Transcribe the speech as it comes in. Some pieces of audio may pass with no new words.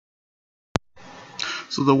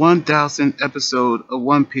So the 1000th episode of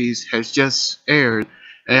One Piece has just aired,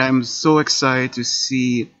 and I'm so excited to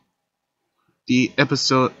see the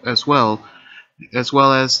episode as well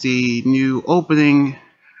as the new opening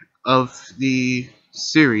of the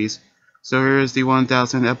series. So here is the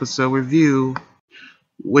 1000th episode review,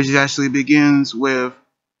 which actually begins with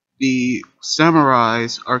the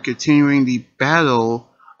samurais are continuing the battle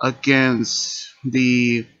against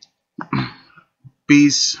the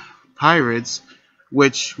beast pirates,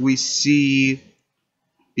 which we see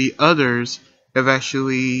the others have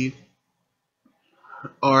actually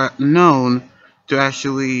are known to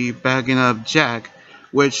actually backing up Jack,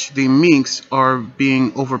 which the minks are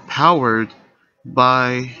being overpowered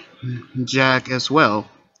by Jack as well.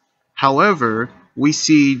 However, we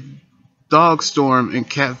see Dogstorm and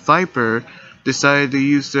Cat Viper decided to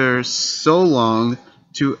use their so long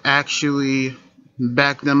to actually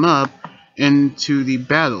back them up into the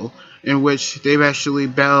battle, in which they're actually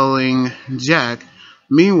battling Jack.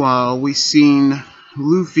 Meanwhile, we've seen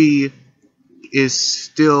Luffy is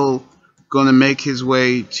still going to make his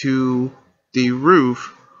way to the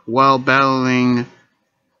roof while battling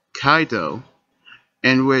Kaido,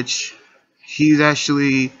 in which he's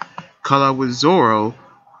actually caught up with Zoro,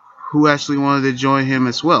 who actually wanted to join him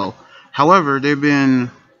as well. However, they've been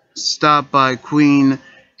stopped by Queen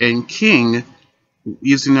and King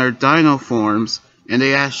using their dino forms, and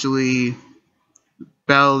they actually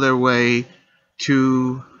battle their way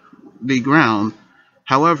to the ground.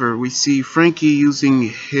 However, we see Frankie using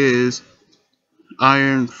his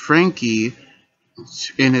Iron Frankie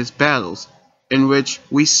in his battles, in which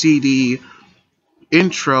we see the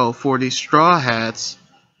intro for the Straw Hats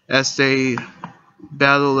as they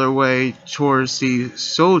battle their way towards the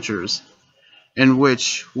soldiers, in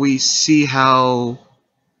which we see how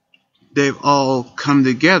they've all come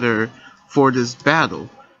together for this battle,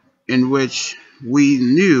 in which we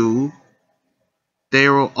knew they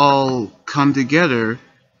will all come together,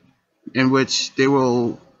 in which they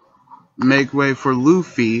will make way for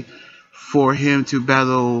Luffy for him to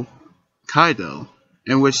battle Kaido,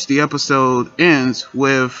 in which the episode ends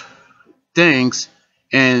with thanks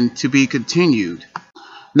and to be continued.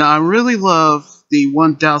 Now, I really love the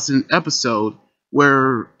 1000th episode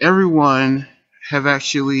where everyone have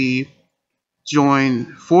actually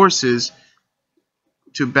joined forces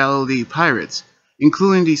to battle the pirates,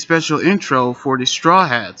 including the special intro for the Straw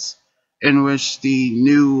Hats, in which the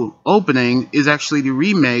new opening is actually the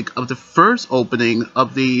remake of the first opening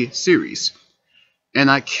of the series.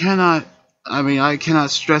 And I cannot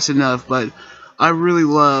stress enough, but I really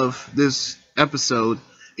love this episode,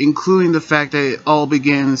 including the fact that it all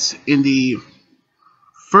begins in the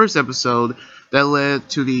first episode that led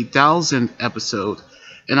to the 1000th episode.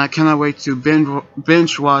 And I cannot wait to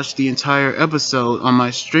binge watch the entire episode on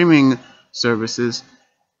my streaming services,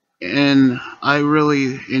 and I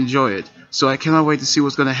really enjoy it. So I cannot wait to see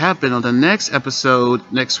what's going to happen on the next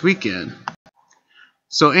episode next weekend.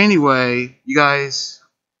 So anyway, you guys,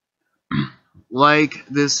 like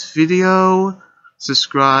this video,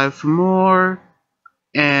 subscribe for more,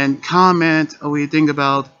 and comment what you think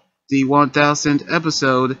about the 1000th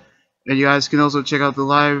episode. And you guys can also check out the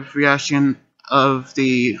live reaction of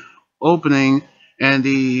the opening and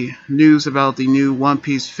the news about the new One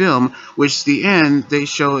Piece film, which the end they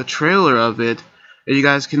show a trailer of it. And you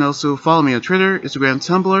guys can also follow me on Twitter, Instagram,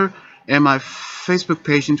 Tumblr, and my Facebook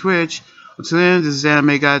page and Twitch. Until then, this is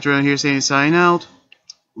Anime Guy around here saying sign out.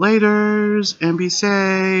 Laters, and be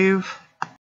safe.